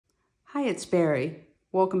Hi, it's Barry.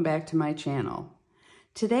 Welcome back to my channel.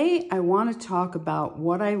 Today, I want to talk about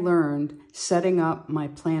what I learned setting up my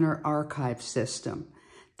planner archive system.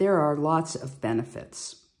 There are lots of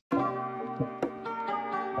benefits.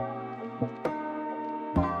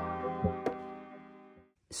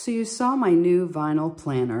 So you saw my new vinyl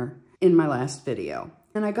planner in my last video,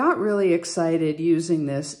 and I got really excited using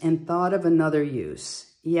this and thought of another use.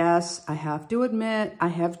 Yes, I have to admit, I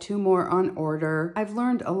have 2 more on order. I've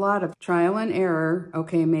learned a lot of trial and error,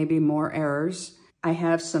 okay, maybe more errors. I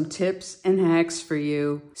have some tips and hacks for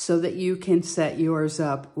you so that you can set yours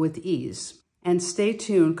up with ease. And stay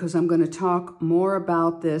tuned because I'm going to talk more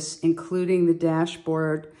about this, including the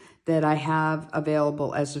dashboard that I have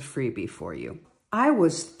available as a freebie for you. I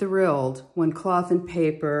was thrilled when Cloth and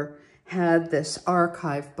Paper had this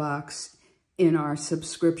archive box in our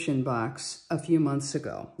subscription box a few months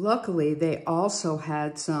ago. Luckily, they also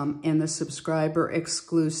had some in the subscriber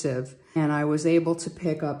exclusive, and I was able to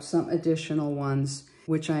pick up some additional ones,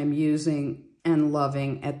 which I'm using and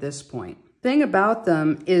loving at this point. Thing about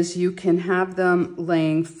them is you can have them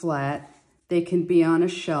laying flat. They can be on a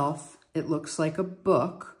shelf. It looks like a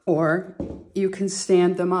book, or you can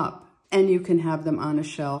stand them up and you can have them on a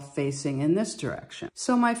shelf facing in this direction.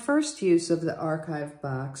 So my first use of the archive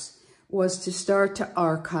box was to start to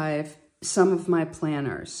archive some of my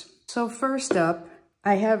planners. So first up,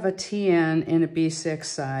 I have a TN in a B6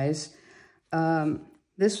 size.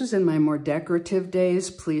 This was in my more decorative days,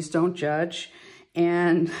 please don't judge.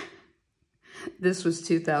 And this was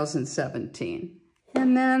 2017.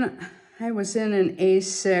 And then I was in an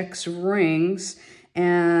A6 rings,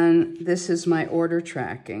 and this is my order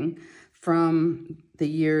tracking from the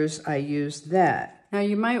years I used that. Now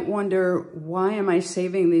you might wonder, why am I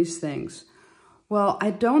saving these things? Well,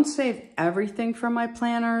 I don't save everything from my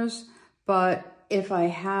planners, but if I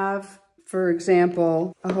have, for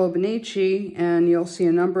example, a Hobonichi, and you'll see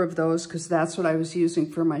a number of those because that's what I was using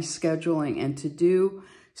for my scheduling and to do,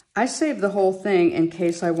 I save the whole thing in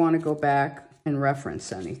case I want to go back and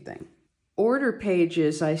reference anything. Order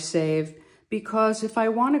pages I save because if I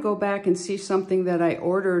want to go back and see something that I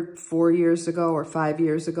ordered 4 years ago or 5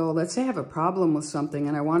 years ago, let's say I have a problem with something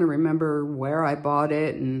and I want to remember where I bought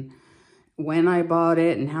it and when I bought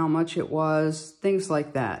it and how much it was, things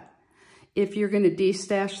like that. If you're going to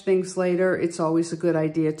destash things later, it's always a good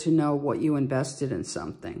idea to know what you invested in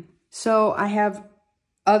something. So I have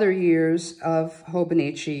other years of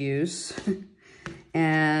Hobonichi use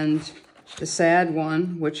and the sad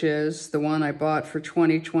one, which is the one I bought for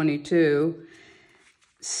 2022,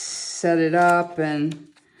 set it up and,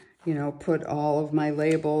 you know, put all of my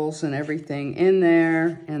labels and everything in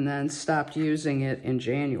there, and then stopped using it in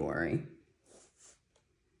January.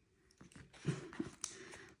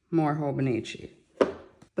 More Hobonichi.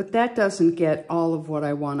 But that doesn't get all of what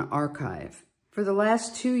I want to archive. For the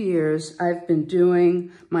last 2 years, I've been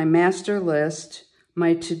doing my master list,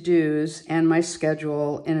 my to-dos, and my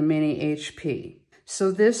schedule in a mini HP. So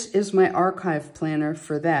this is my archive planner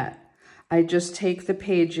for that. I just take the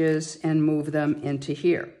pages and move them into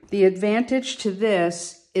here. The advantage to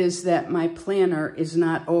this is that my planner is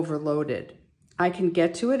not overloaded. I can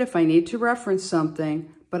get to it if I need to reference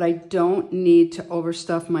something, but I don't need to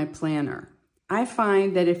overstuff my planner. I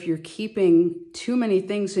find that if you're keeping too many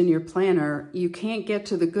things in your planner, you can't get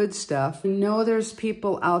to the good stuff. I know there's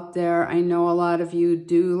people out there, I know a lot of you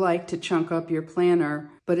do like to chunk up your planner,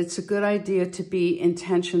 but it's a good idea to be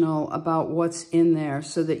intentional about what's in there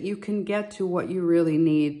so that you can get to what you really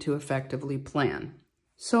need to effectively plan.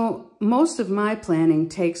 So most of my planning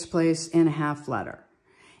takes place in a half letter.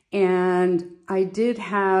 And I did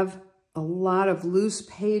have a lot of loose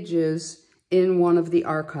pages in one of the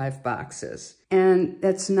archive boxes. And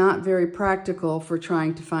that's not very practical for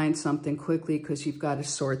trying to find something quickly because you've got to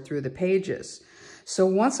sort through the pages. So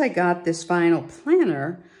once I got this vinyl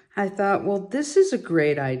planner, I thought, well, this is a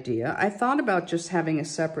great idea. I thought about just having a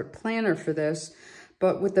separate planner for this,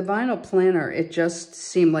 but with the vinyl planner, it just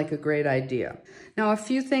seemed like a great idea. Now, a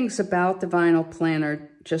few things about the vinyl planner,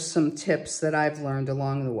 just some tips that I've learned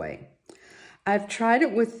along the way. I've tried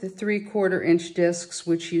it with the 3/4 inch discs,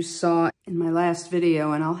 which you saw in my last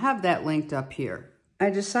video, and I'll have that linked up here.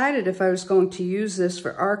 I decided if I was going to use this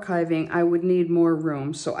for archiving, I would need more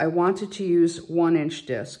room, so I wanted to use 1-inch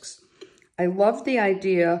discs. I love the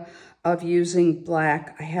idea of using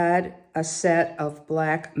black. I had a set of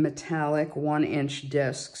black metallic 1-inch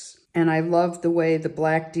discs, and I love the way the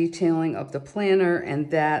black detailing of the planner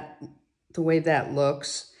and the way that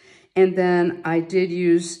looks. And then I did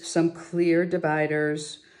use some clear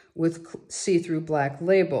dividers with see-through black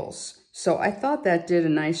labels. So I thought that did a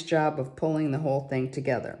nice job of pulling the whole thing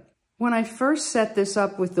together. When I first set this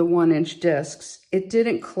up with the 1-inch discs, it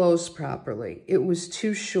didn't close properly. It was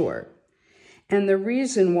too short. And the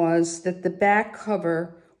reason was that the back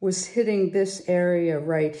cover was hitting this area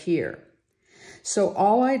right here. So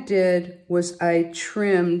all I did was I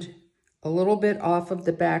trimmed a little bit off of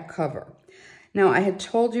the back cover. Now, I had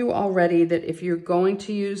told you already that if you're going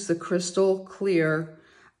to use the crystal clear,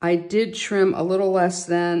 I did trim a little less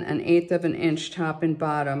than 1/8 of an inch top and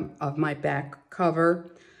bottom of my back cover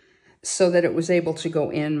so that it was able to go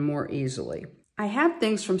in more easily. I have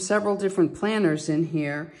things from several different planners in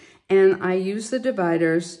here, and I use the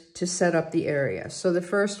dividers to set up the area. So the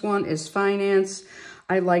first one is finance.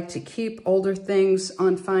 I like to keep older things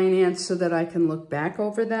on finance so that I can look back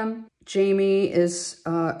over them. Jamie is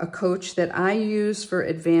a coach that I use for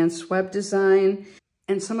advanced web design,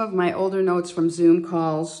 and some of my older notes from Zoom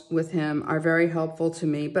calls with him are very helpful to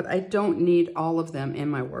me, but I don't need all of them in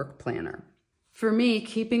my work planner. For me,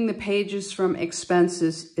 keeping the pages from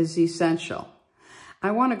expenses is essential. I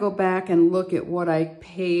want to go back and look at what I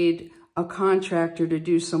paid a contractor to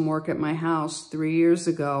do some work at my house 3 years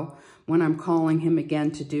ago when I'm calling him again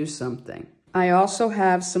to do something. I also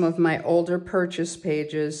have some of my older purchase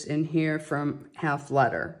pages in here from Half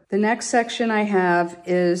Letter. The next section I have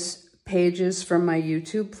is pages from my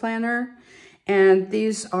YouTube planner, and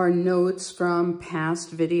these are notes from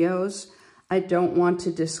past videos. I don't want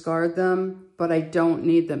to discard them, but I don't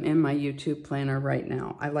need them in my YouTube planner right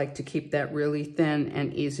now. I like to keep that really thin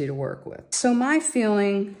and easy to work with. So my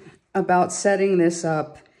feeling about setting this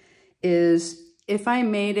up is if I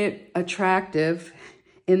made it attractive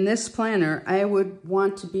in this planner, I would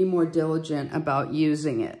want to be more diligent about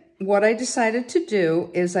using it. What I decided to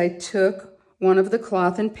do is I took one of the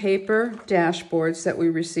cloth and paper dashboards that we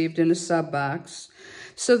received in a sub box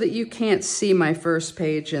so that you can't see my first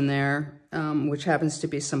page in there, which happens to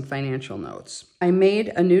be some financial notes. I made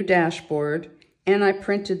a new dashboard and I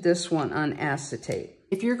printed this one on acetate.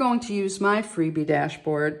 If you're going to use my freebie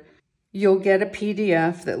dashboard, you'll get a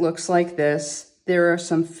PDF that looks like this. There are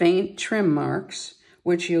some faint trim marks,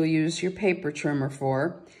 which you'll use your paper trimmer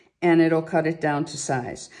for, and it'll cut it down to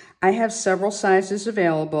size. I have several sizes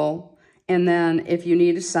available, and then if you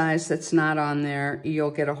need a size that's not on there,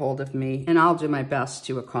 you'll get a hold of me, and I'll do my best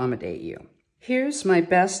to accommodate you. Here's my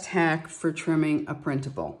best hack for trimming a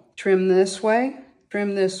printable. Trim this way,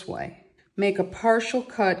 trim this way. Make a partial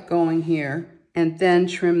cut going here, and then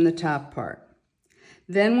trim the top part.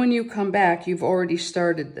 Then when you come back, you've already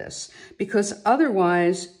started this, because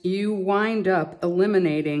otherwise you wind up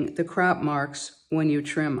eliminating the crop marks when you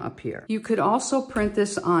trim up here. You could also print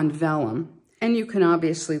this on vellum, and you can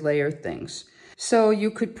obviously layer things. So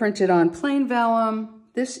you could print it on plain vellum.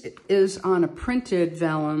 This is on a printed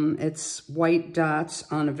vellum. It's white dots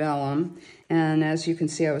on a vellum. And as you can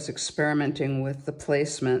see, I was experimenting with the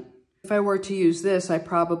placement. If I were to use this, I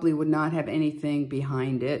probably would not have anything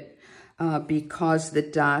behind it because the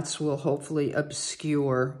dots will hopefully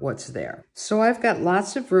obscure what's there. So I've got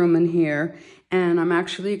lots of room in here, and I'm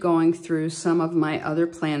actually going through some of my other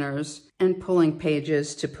planners and pulling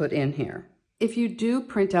pages to put in here. If you do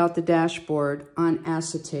print out the dashboard on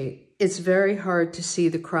acetate, it's very hard to see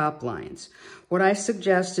the crop lines. What I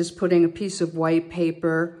suggest is putting a piece of white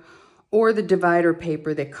paper or the divider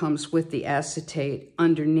paper that comes with the acetate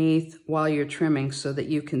underneath while you're trimming so that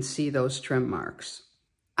you can see those trim marks.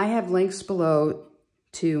 I have links below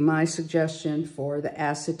to my suggestion for the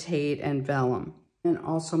acetate and vellum, and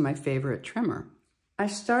also my favorite trimmer. I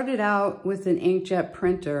started out with an inkjet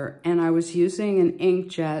printer, and I was using an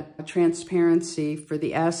inkjet transparency for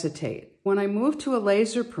the acetate. When I moved to a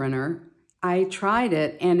laser printer, I tried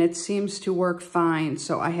it and it seems to work fine,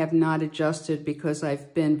 so I have not adjusted because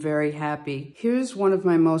I've been very happy. Here's one of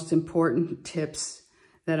my most important tips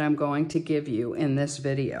that I'm going to give you in this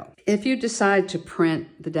video. If you decide to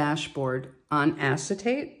print the dashboard on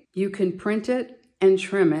acetate, you can print it and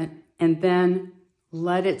trim it and then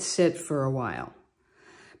let it sit for a while.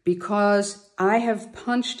 Because I have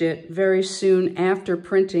punched it very soon after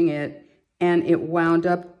printing it and it wound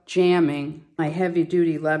up jamming my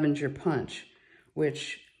heavy-duty Levenger punch,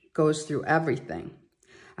 which goes through everything.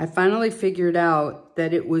 I finally figured out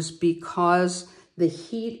that it was because the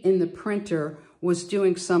heat in the printer was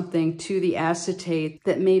doing something to the acetate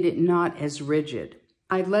that made it not as rigid.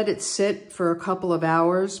 I let it sit for a couple of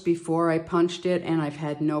hours before I punched it, and I've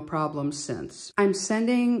had no problems since. I'm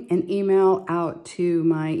sending an email out to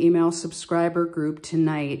my email subscriber group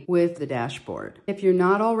tonight with the dashboard. If you're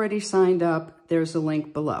not already signed up, there's a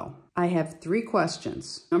link below. I have 3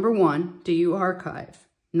 questions. Number 1, do you archive?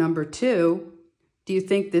 Number 2, Do you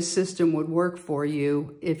think this system would work for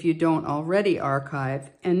you if you don't already archive?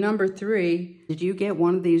 And number 3, did you get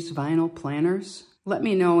one of these vinyl planners? Let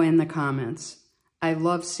me know in the comments. I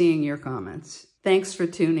love seeing your comments. Thanks for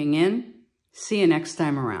tuning in. See you next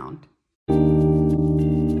time around.